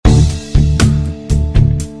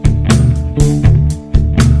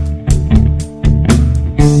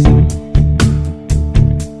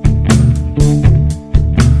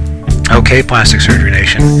Okay, Plastic Surgery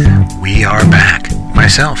Nation, we are back.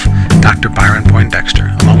 Myself, Dr. Byron Poindexter,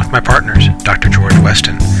 along with my partners, Dr. George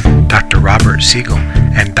Weston, Dr. Robert Siegel,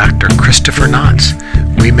 and Dr. Christopher Knotts.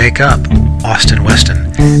 We make up Austin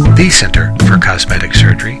Weston, the Center for Cosmetic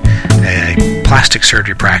Surgery, a plastic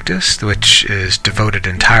surgery practice which is devoted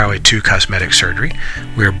entirely to cosmetic surgery.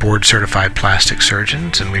 We are board-certified plastic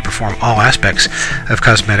surgeons, and we perform all aspects of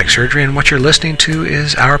cosmetic surgery. And what you're listening to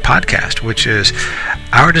is our podcast, which is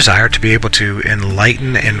our desire to be able to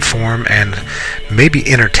enlighten, inform, and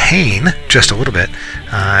maybe entertain just a little bit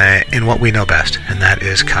in what we know best, and that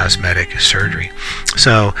is cosmetic surgery.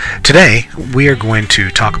 So today we are going to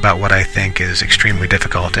talk about what I think is extremely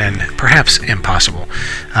difficult and perhaps impossible,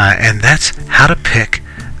 and that's how to pick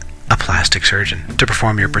a plastic surgeon to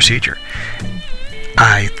perform your procedure.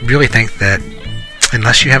 I really think that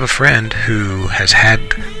unless you have a friend who has had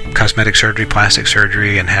cosmetic surgery, plastic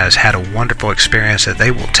surgery, and has had a wonderful experience that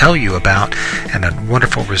they will tell you about and a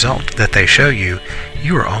wonderful result that they show you,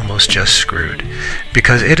 you are almost just screwed,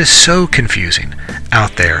 because it is so confusing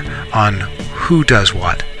out there on who does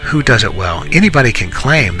what, who does it well. Anybody can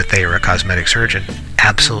claim that they are a cosmetic surgeon.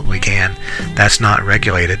 Absolutely can. That's not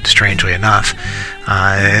regulated, strangely enough.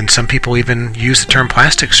 And some people even use the term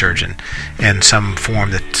plastic surgeon in some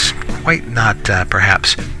form that's quite not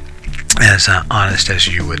perhaps as honest as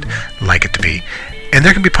you would like it to be. And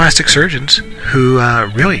there can be plastic surgeons who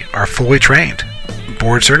really are fully trained,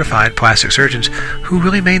 board-certified plastic surgeons who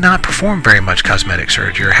really may not perform very much cosmetic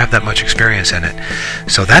surgery or have that much experience in it.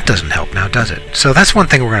 So that doesn't help now, does it? So that's one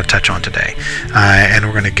thing we're going to touch on today. And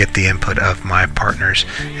we're going to get the input of my partners,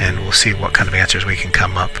 and we'll see what kind of answers we can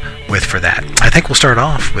come up with for that. I think we'll start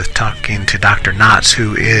off with talking to Dr. Knotts,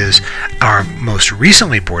 who is our most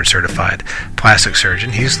recently board-certified plastic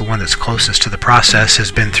surgeon. He's the one that's closest to the process,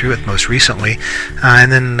 has been through it most recently,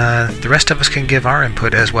 and then the rest of us can give our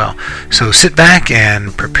input as well. So sit back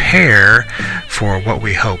and prepare for what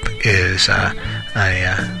we hope is a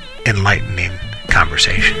enlightening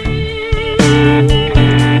conversation.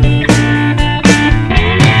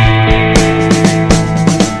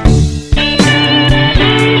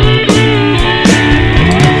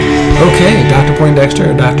 Okay, Dr.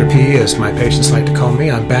 Poindexter, or Dr. P, as my patients like to call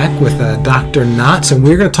me. I'm back with Dr. Knotts, and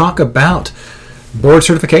we're going to talk about board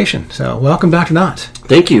certification. So welcome, Dr. Knotts.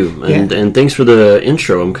 Thank you, and thanks for the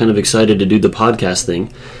intro. I'm kind of excited to do the podcast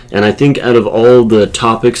thing. And I think out of all the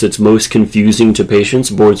topics that's most confusing to patients,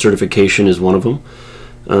 board certification is one of them.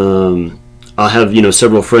 I'll have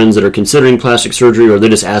several friends that are considering plastic surgery, or they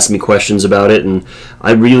just ask me questions about it, and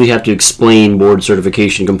I really have to explain board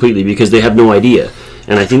certification completely because they have no idea.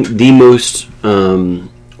 And I think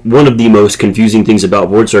one of the most confusing things about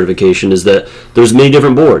board certification is that there's many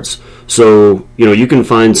different boards. So, you can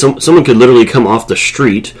find someone could literally come off the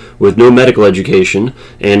street with no medical education,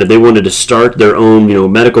 and if they wanted to start their own,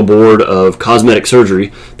 medical board of cosmetic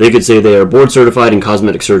surgery, they could say they are board certified in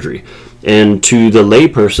cosmetic surgery. And to the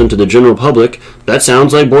layperson, to the general public, that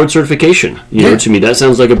sounds like board certification. To me, that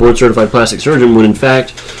sounds like a board certified plastic surgeon, when in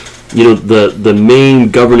fact, the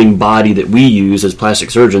main governing body that we use as plastic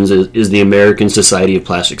surgeons is the American Society of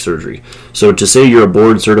Plastic Surgery. So to say you're a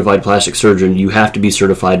board-certified plastic surgeon, you have to be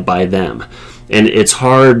certified by them. And it's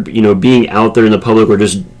hard, being out there in the public or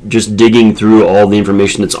just digging through all the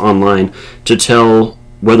information that's online to tell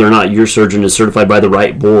whether or not your surgeon is certified by the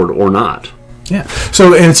right board or not. Yeah.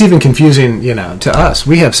 So, and it's even confusing, to us.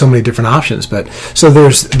 We have so many different options. But so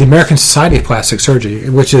there's the American Society of Plastic Surgery,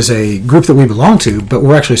 which is a group that we belong to, but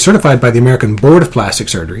we're actually certified by the American Board of Plastic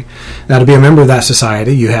Surgery. Now, to be a member of that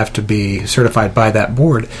society, you have to be certified by that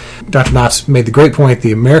board. Dr. Knotts made the great point,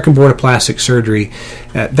 the American Board of Plastic Surgery,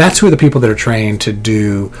 that's who are the people that are trained to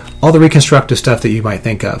do all the reconstructive stuff that you might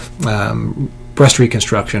think of. Breast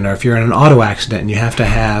reconstruction, or if you're in an auto accident and you have to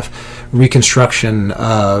have reconstruction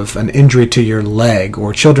of an injury to your leg,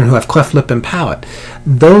 or children who have cleft lip and palate.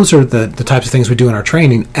 Those are the types of things we do in our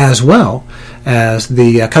training, as well as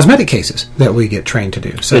the cosmetic cases that we get trained to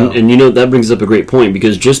do. So, and that brings up a great point,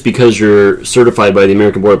 because just because you're certified by the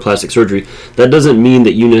American Board of Plastic Surgery, that doesn't mean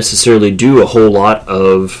that you necessarily do a whole lot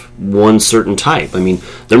of one certain type. I mean,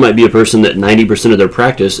 there might be a person that 90% of their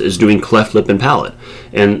practice is doing cleft lip and palate,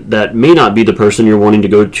 and that may not be the person you're wanting to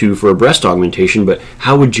go to for a breast augmentation, but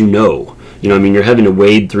how would you know? You're having to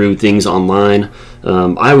wade through things online.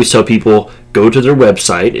 I always tell people, go to their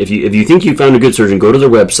website. If you think you found a good surgeon, go to their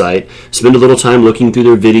website, spend a little time looking through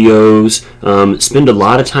their videos, spend a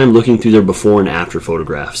lot of time looking through their before and after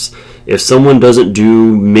photographs. If someone doesn't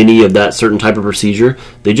do many of that certain type of procedure,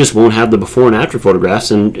 they just won't have the before and after photographs,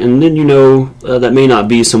 and then that may not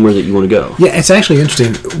be somewhere that you want to go. Yeah, it's actually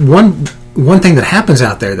interesting. One thing that happens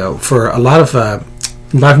out there, though, for a lot of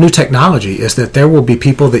a lot of new technology is that there will be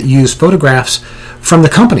people that use photographs from the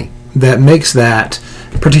company that makes that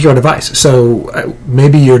particular device. So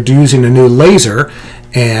maybe you're using a new laser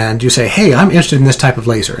and you say, hey, I'm interested in this type of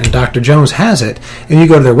laser, and Dr. Jones has it, and you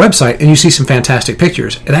go to their website and you see some fantastic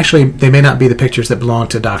pictures. And actually, they may not be the pictures that belong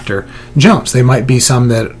to Dr. Jones. They might be some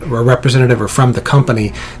that are representative or from the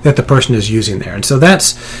company that the person is using there. And so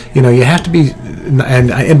that's, you have to be, and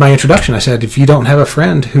in my introduction I said, if you don't have a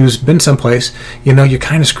friend who's been someplace, you're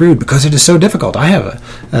kind of screwed because it is so difficult. I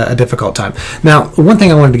have a difficult time. Now, one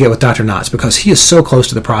thing I wanted to get with Dr. Knotts, because he is so close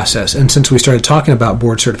to the process, and since we started talking about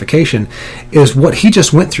board certification, is what he just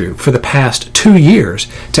went through for the past 2 years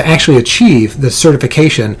to actually achieve the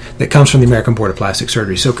certification that comes from the American Board of Plastic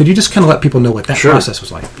Surgery. So could you just kind of let people know what that process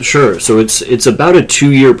was like? Sure. So it's about a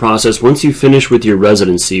 2-year process. Once you finish with your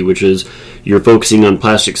residency, which is you're focusing on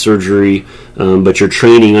plastic surgery, but you're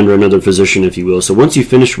training under another physician, if you will. So once you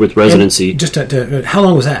finish with residency... How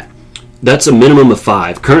long was that? That's a minimum of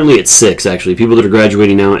 5. Currently, it's 6, actually. People that are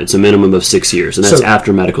graduating now, it's a minimum of 6 years, and that's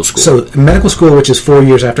after medical school. So medical school, which is 4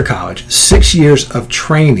 years after college, 6 years of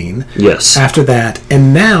training after that,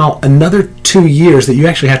 and now another 2 years that you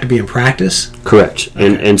actually have to be in practice? Correct.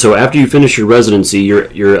 Okay. And so after you finish your residency,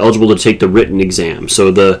 you're eligible to take the written exam.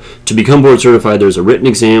 So to become board certified, there's a written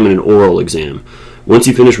exam and an oral exam. Once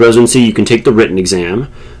you finish residency, you can take the written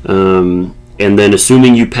exam, and then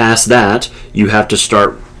assuming you pass that, you have to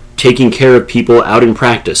start taking care of people out in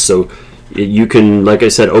practice. So you can, like I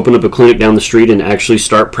said, open up a clinic down the street and actually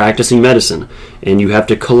start practicing medicine. And you have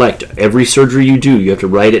to collect every surgery you do. You have to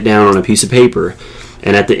write it down on a piece of paper.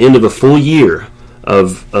 And at the end of a full year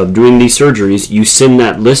of doing these surgeries, you send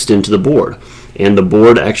that list into the board. And the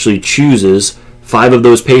board actually chooses 5 of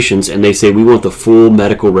those patients, and they say, we want the full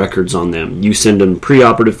medical records on them. You send them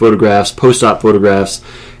preoperative photographs, post-op photographs,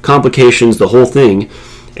 complications, the whole thing.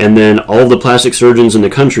 And then all the plastic surgeons in the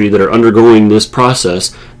country that are undergoing this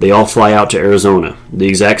process, they all fly out to Arizona the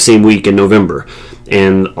exact same week in November.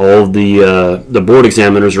 And all the board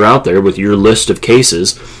examiners are out there with your list of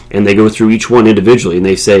cases, and they go through each one individually, and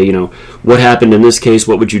they say, what happened in this case,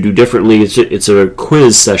 what would you do differently? It's a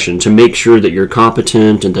quiz session to make sure that you're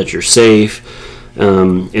competent and that you're safe.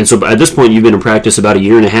 And so at this point, you've been in practice about 1.5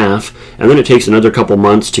 years, and then it takes another couple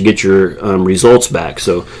months to get your results back.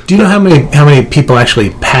 So, do you know how many people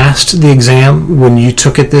actually passed the exam when you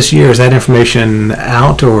took it this year? Is that information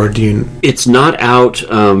out, or do you? It's not out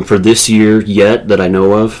for this year yet that I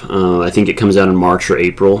know of. I think it comes out in March or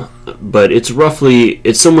April, but it's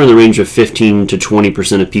somewhere in the range of 15 to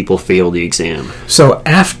 20% of people fail the exam. So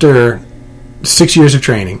after 6 years of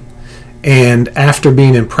training, and after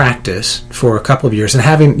being in practice for a couple of years, and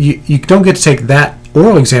having you don't get to take that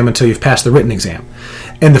oral exam until you've passed the written exam,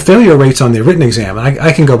 and the failure rates on the written exam.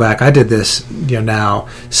 I can go back. I did this now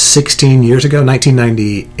 16 years ago,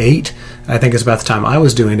 1998. I think is about the time I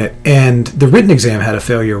was doing it, and the written exam had a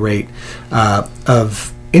failure rate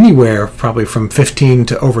of anywhere probably from 15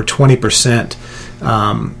 to over 20%.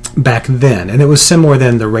 Back then, and it was similar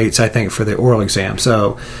than the rates I think for the oral exam.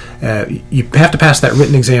 So you have to pass that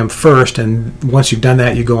written exam first, and once you've done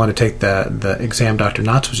that, you go on to take the exam Dr.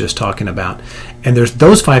 Knotts was just talking about. And there's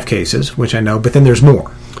those 5 cases, which I know, but then there's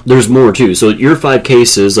more. There's more too. So your 5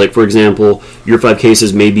 cases, like for example, your 5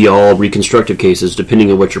 cases may be all reconstructive cases,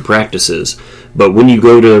 depending on what your practice is. But when you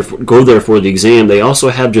go there for the exam, they also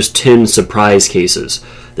have just 10 surprise cases.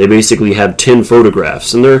 They basically have 10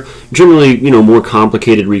 photographs, and they're generally, more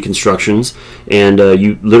complicated reconstructions. And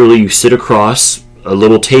you sit across a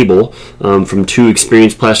little table from 2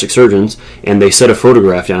 experienced plastic surgeons, and they set a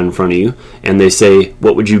photograph down in front of you, and they say,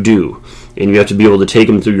 "What would you do?" And you have to be able to take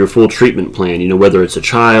them through your full treatment plan. Whether it's a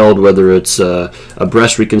child, whether it's a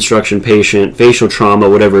breast reconstruction patient, facial trauma,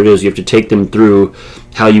 whatever it is, you have to take them through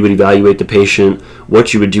how you would evaluate the patient,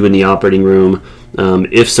 what you would do in the operating room.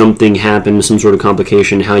 If something happened, some sort of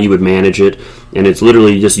complication, how you would manage it. And it's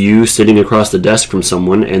literally just you sitting across the desk from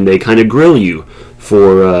someone, and they kind of grill you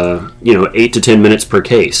for 8 to 10 minutes per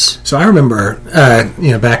case. So I remember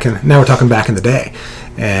now we're talking back in the day,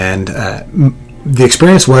 and the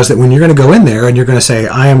experience was that when you're going to go in there and you're going to say,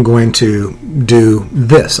 I am going to do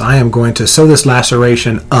this, I am going to sew this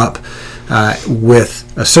laceration up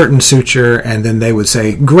with a certain suture, and then they would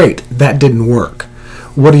say, great, that didn't work.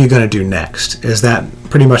 What are you going to do next? Is that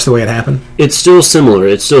pretty much the way it happened? It's still similar.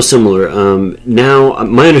 Now,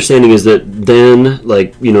 my understanding is that then,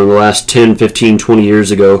 the last 10, 15, 20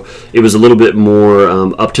 years ago, it was a little bit more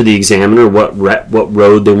up to the examiner what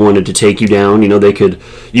road they wanted to take you down. You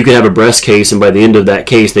could have a breast case, and by the end of that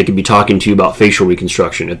case, they could be talking to you about facial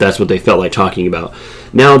reconstruction, if that's what they felt like talking about.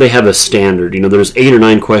 Now they have a standard. There's 8 or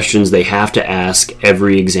 9 questions they have to ask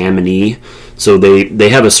every examinee. So they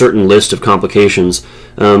have a certain list of complications.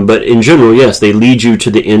 But in general, yes, they lead you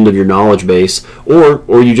to the end of your knowledge base,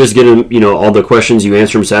 or you just get them, all the questions, you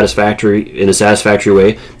answer them in a satisfactory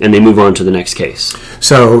way, and they move on to the next case.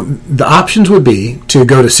 So the options would be to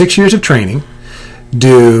go to 6 years of training,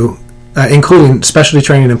 do including specialty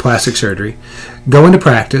training in plastic surgery, go into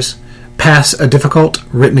practice, pass a difficult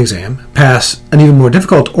written exam, pass an even more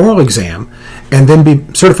difficult oral exam, and then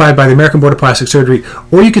be certified by the American Board of Plastic Surgery,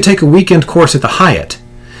 or you could take a weekend course at the Hyatt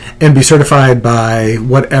and be certified by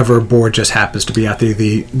whatever board just happens to be out there,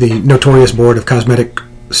 the notorious Board of Cosmetic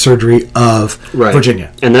Surgery of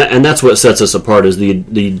Virginia. And that's what sets us apart, is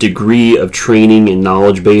the degree of training and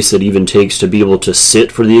knowledge base that even takes to be able to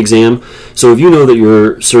sit for the exam. So if you know that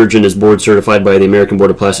your surgeon is board certified by the American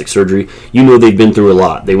Board of Plastic Surgery, you know they've been through a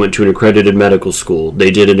lot. They went to an accredited medical school.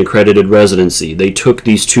 They did an accredited residency. They took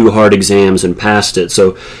these 2 hard exams and passed it.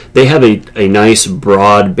 So they have a nice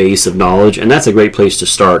broad base of knowledge, and that's a great place to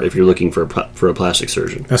start if you're looking for a plastic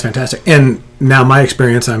surgeon. That's fantastic. And now my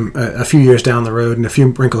experience, I'm a few years down the road and a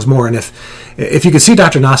few wrinkles more, and if you could see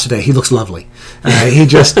Dr. Knotts today, he looks lovely. He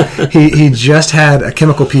just had a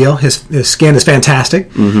chemical peel. His skin is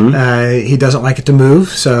fantastic. Mm-hmm. He doesn't like it to move,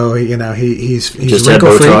 so he's just had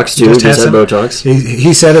Botox too. Just had Botox.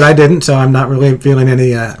 He said it. I didn't, so I'm not really feeling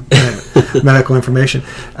any medical information.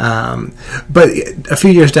 But a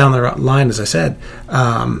few years down the line, as I said,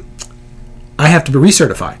 I have to be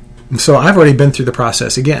recertified. So I've already been through the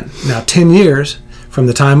process again. Now, 10 years from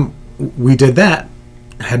the time we did that,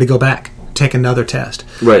 I had to go back, take another test.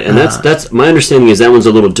 Right, and that's my understanding is that one's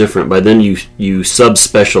a little different. By then you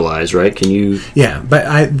subspecialize, right? Can you? Yeah, but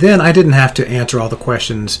I didn't have to answer all the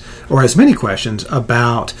questions, or as many questions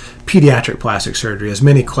about pediatric plastic surgery, as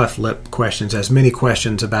many cleft lip questions, as many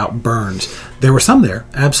questions about burns. There were some there,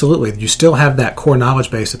 absolutely. You still have that core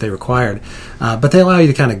knowledge base that they required, but they allow you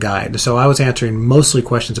to kind of guide. So I was answering mostly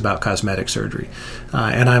questions about cosmetic surgery,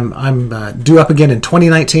 and I'm due up again in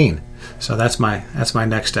 2019. So that's my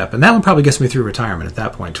next step, and that one probably gets me through retirement at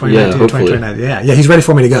that point. 2019, 2029. Yeah, he's ready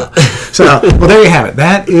for me to go. So, well, there you have it.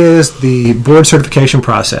 That is the board certification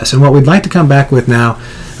process, and what we'd like to come back with now,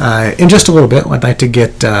 in just a little bit, I'd like to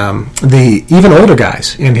get the even older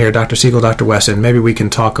guys in here, Dr. Siegel, Dr. Weston. Maybe we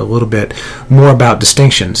can talk a little bit more about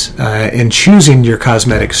distinctions in choosing your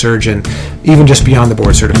cosmetic surgeon, even just beyond the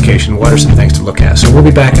board certification. What are some things to look at? So we'll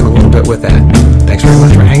be back in a little bit with that. Thanks very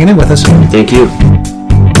much for hanging in with us. Thank you.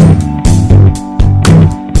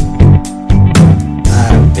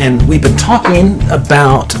 And we've been talking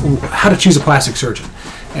about how to choose a plastic surgeon.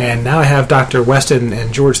 And now I have Dr. Weston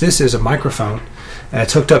and George. This is a microphone.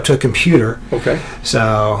 It's hooked up to a computer. Okay.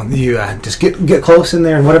 So you just get close in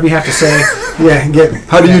there, and whatever you have to say.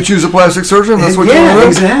 How do you choose a plastic surgeon? That's what you want to know?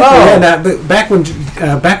 Exactly. Oh.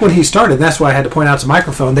 But back when he started, that's why I had to point out it's a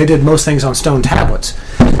microphone. They did most things on stone tablets.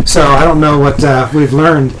 So I don't know what we've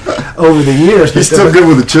learned over the years. He's still good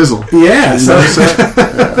with a chisel. Yeah.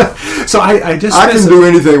 So I can do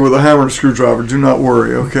anything with a hammer and a screwdriver. Do not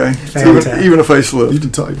worry, okay? Even a facelift. You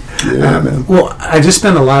can type. Yeah, man. Well, I just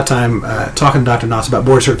spent a lot of time talking to Dr. Knotts about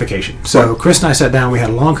board certification. So Chris and I sat down. We had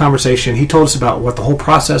a long conversation. He told us about what the whole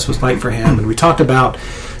process was like for him, and we talked about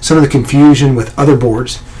some of the confusion with other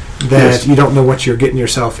boards that you don't know what you're getting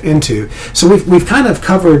yourself into. So we've kind of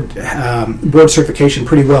covered board certification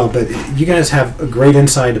pretty well, but you guys have a great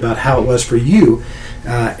insight about how it was for you.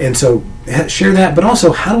 And so share that, but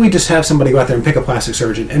also how do we just have somebody go out there and pick a plastic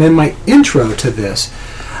surgeon? And in my intro to this,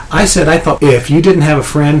 I said I thought if you didn't have a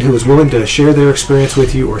friend who was willing to share their experience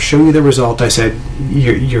with you or show you the result, I said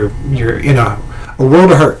you're in a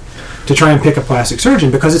world of hurt to try and pick a plastic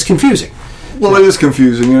surgeon because it's confusing. Well, it is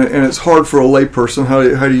confusing, and it's hard for a layperson.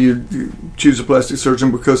 How do you choose a plastic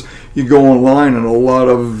surgeon? Because you go online, and a lot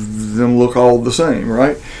of them look all the same,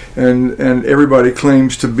 right? And everybody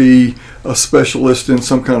claims to be a specialist in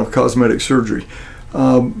some kind of cosmetic surgery.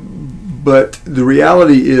 But the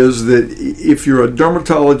reality is that if you're a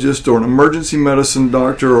dermatologist or an emergency medicine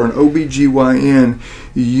doctor or an OBGYN,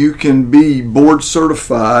 you can be board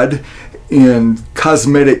certified in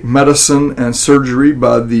cosmetic medicine and surgery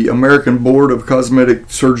by the American Board of Cosmetic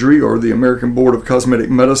Surgery or the American Board of Cosmetic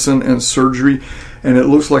Medicine and Surgery, and it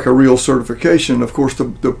looks like a real certification. Of course,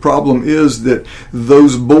 the problem is that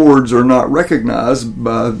those boards are not recognized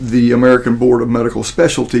by the American Board of Medical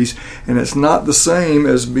Specialties, and it's not the same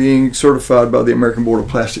as being certified by the American Board of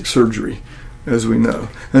Plastic Surgery, as we know.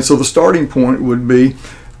 And so the starting point would be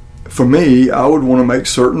for me, I would want to make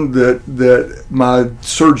certain that my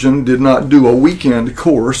surgeon did not do a weekend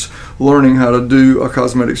course learning how to do a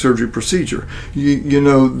cosmetic surgery procedure.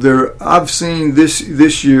 I've seen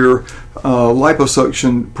this year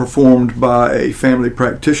liposuction performed by a family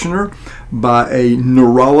practitioner, by a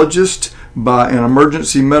neurologist, by an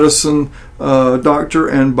emergency medicine doctor,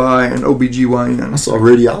 and by an OBGYN. I saw a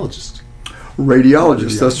radiologist.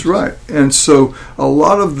 Radiologist, that's right. And so a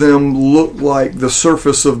lot of them look like the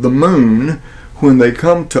surface of the moon when they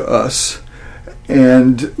come to us,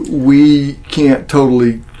 and we can't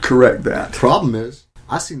totally correct that. Problem is,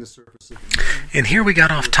 I've seen the surface of the moon. And here we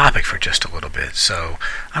got off topic for just a little bit, so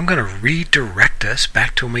I'm going to redirect us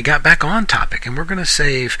back to when we got back on topic, and we're going to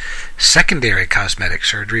save secondary cosmetic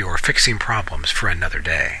surgery or fixing problems for another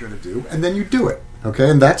day. You're going to do, and then you do it.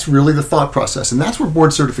 Okay, and that's really the thought process, and that's where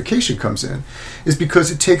board certification comes in, is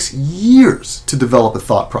because it takes years to develop a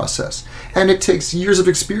thought process, and it takes years of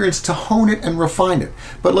experience to hone it and refine it.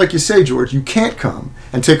 But like you say, George, you can't come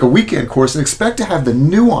and take a weekend course and expect to have the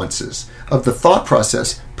nuances of the thought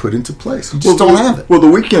process put into place. You just don't have it. Well, the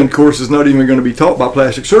weekend course is not even going to be taught by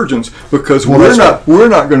plastic surgeons, because we're not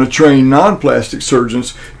going to train non-plastic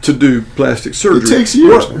surgeons to do plastic surgery. It takes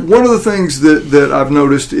years. One of the things that I've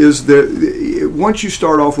noticed is that once you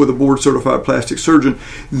start off with a board certified plastic surgeon,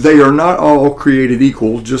 they are not all created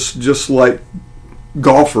equal, just like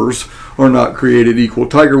golfers are not created equal.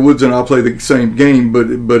 Tiger Woods and I play the same game,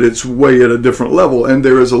 but it's way at a different level. And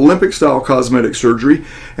there is Olympic style cosmetic surgery,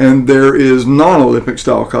 and there is non-Olympic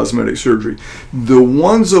style cosmetic surgery. The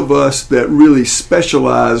ones of us that really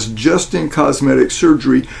specialize just in cosmetic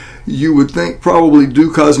surgery, you would think probably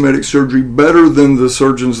do cosmetic surgery better than the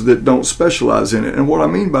surgeons that don't specialize in it. And what I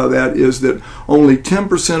mean by that is that only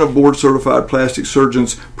 10% of board certified plastic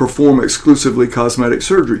surgeons perform exclusively cosmetic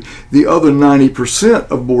surgery. The other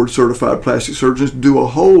 90% of board certified plastic surgeons do a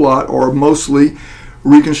whole lot or mostly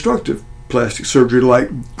reconstructive plastic surgery, like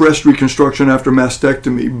breast reconstruction after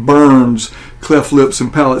mastectomy, burns, cleft lips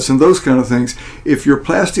and palates, and those kind of things. If your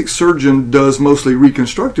plastic surgeon does mostly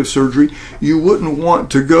reconstructive surgery, you wouldn't want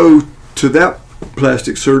to go to that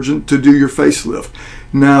plastic surgeon to do your facelift.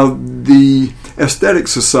 Now, the Aesthetic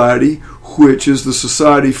Society, which is the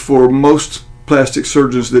society for most plastic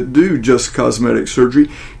surgeons that do just cosmetic surgery,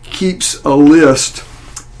 keeps a list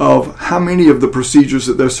of how many of the procedures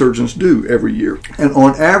that their surgeons do every year. And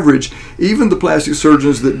on average, even the plastic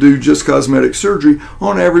surgeons that do just cosmetic surgery,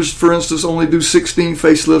 on average, for instance, only do 16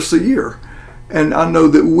 facelifts a year. And I know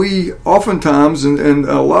that we oftentimes, and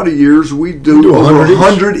a lot of years, we do over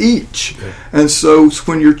 100 each. Yeah. And so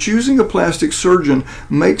when you're choosing a plastic surgeon,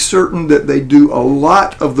 make certain that they do a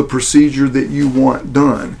lot of the procedure that you want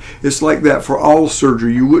done. It's like that for all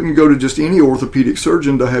surgery. You wouldn't go to just any orthopedic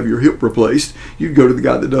surgeon to have your hip replaced. You'd go to the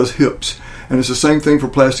guy that does hips. And it's the same thing for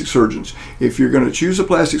plastic surgeons. If you're going to choose a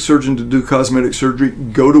plastic surgeon to do cosmetic surgery,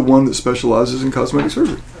 go to one that specializes in cosmetic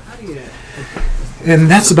surgery.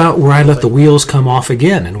 And that's about where I let the wheels come off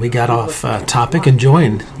again, and we got off topic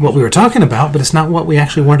enjoying what we were talking about, but it's not what we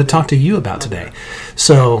actually wanted to talk to you about today.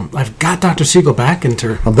 So I've got Dr. Siegel back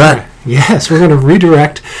into... I'm back. Yes, we're going to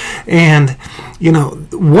redirect. And,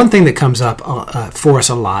 one thing that comes up for us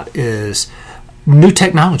a lot is new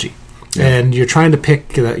technology. Yeah. And you're trying to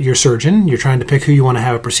pick your surgeon, you're trying to pick who you want to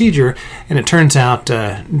have a procedure, and it turns out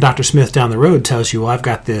Dr. Smith down the road tells you, well, I've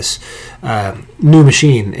got this new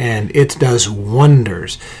machine, and it does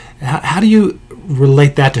wonders. How do you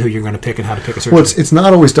relate that to who you're going to pick and how to pick a surgeon? Well, it's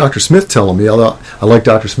not always Dr. Smith telling me, although I like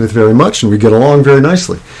Dr. Smith very much, and we get along very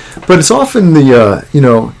nicely. But it's often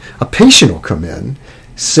a patient will come in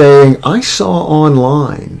saying, I saw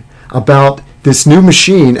online about this new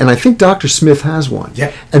machine, and I think Dr. Smith has one.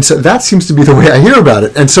 Yep. And so that seems to be the way I hear about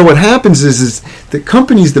it. And so what happens is the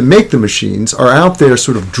companies that make the machines are out there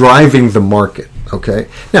sort of driving the market, okay?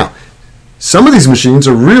 Now, some of these machines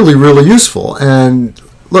are really, really useful. And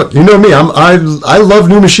look, you know me, I love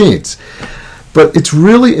new machines. But it's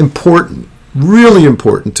really important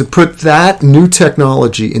to put that new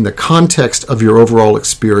technology in the context of your overall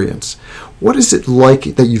experience. What is it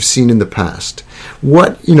like that you've seen in the past?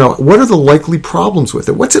 What are the likely problems with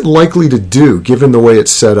it? What's it likely to do given the way it's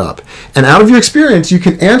set up? And out of your experience, you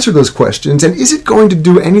can answer those questions. And is it going to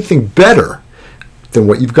do anything better than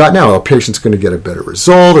what you've got now? Are patients going to get a better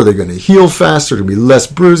result? Are they going to heal faster? Are there going to be less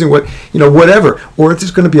bruising? Whatever. Or if there's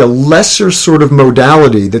going to be a lesser sort of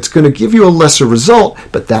modality that's going to give you a lesser result,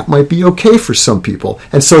 but that might be okay for some people.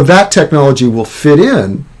 And so that technology will fit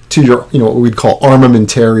in to your, what we'd call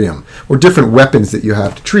armamentarium, or different weapons that you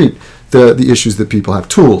have to treat the issues that people have.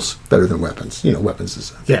 Tools better than weapons. Weapons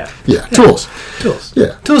is tools. Tools.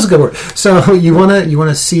 Yeah. Tools is a good word. So you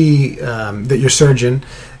wanna see that your surgeon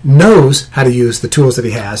knows how to use the tools that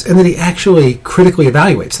he has, and that he actually critically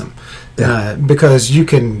evaluates them, because you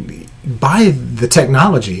can buy the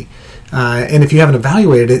technology, and if you haven't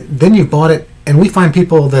evaluated it, then you've bought it. And we find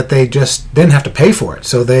people that they just then have to pay for it,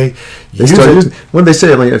 so they use it. When they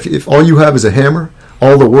say, if all you have is a hammer,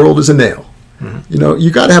 all the world is a nail. Mm-hmm.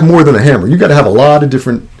 You got to have more than a hammer. You got to have a lot of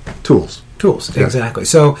different tools. Exactly.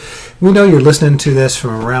 So we know you're listening to this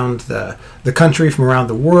from around the country, from around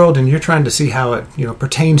the world, and you're trying to see how it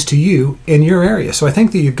pertains to you in your area. So I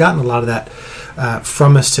think that you've gotten a lot of that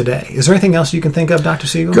from us today. Is there anything else you can think of, Dr.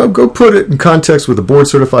 Siegel? Go put it in context with a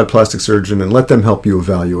board-certified plastic surgeon and let them help you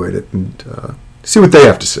evaluate it and see what they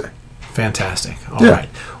have to say. Fantastic. All right.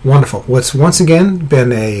 Wonderful. Well, it's once again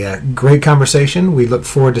been a great conversation. We look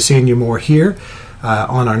forward to seeing you more here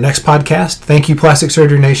on our next podcast. Thank you, Plastic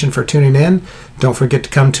Surgery Nation, for tuning in. Don't forget to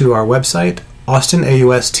come to our website, Austin,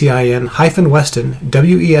 AUSTIN-Weston,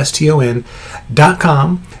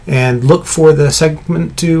 WESTON.com, and look for the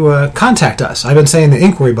segment to contact us. I've been saying the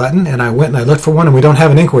inquiry button, and I went and I looked for one, and we don't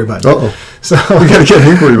have an inquiry button. Uh-oh. So we got to get an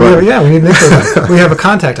inquiry button. Yeah, we need an inquiry button. We have a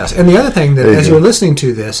contact us. And the other thing that, as you're listening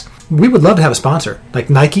to this, we would love to have a sponsor,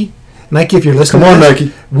 like Nike. Nike, if you're listening, come on, to this,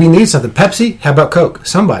 Nike. We need something. Pepsi, how about Coke?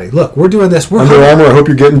 Somebody, look, we're doing this. Under Armour, I hope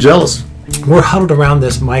you're getting jealous. We're huddled around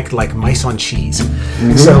this mic like mice on cheese.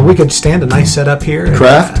 Mm-hmm. So we could stand a nice setup here.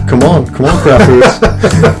 Kraft, come on, Kraft foods.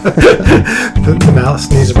 The mouse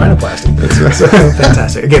needs a rhinoplasty. That's right. So,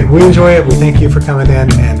 fantastic. Again, we enjoy it. We thank you for coming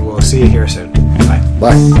in, and we'll see you here soon. Bye.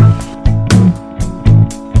 Bye.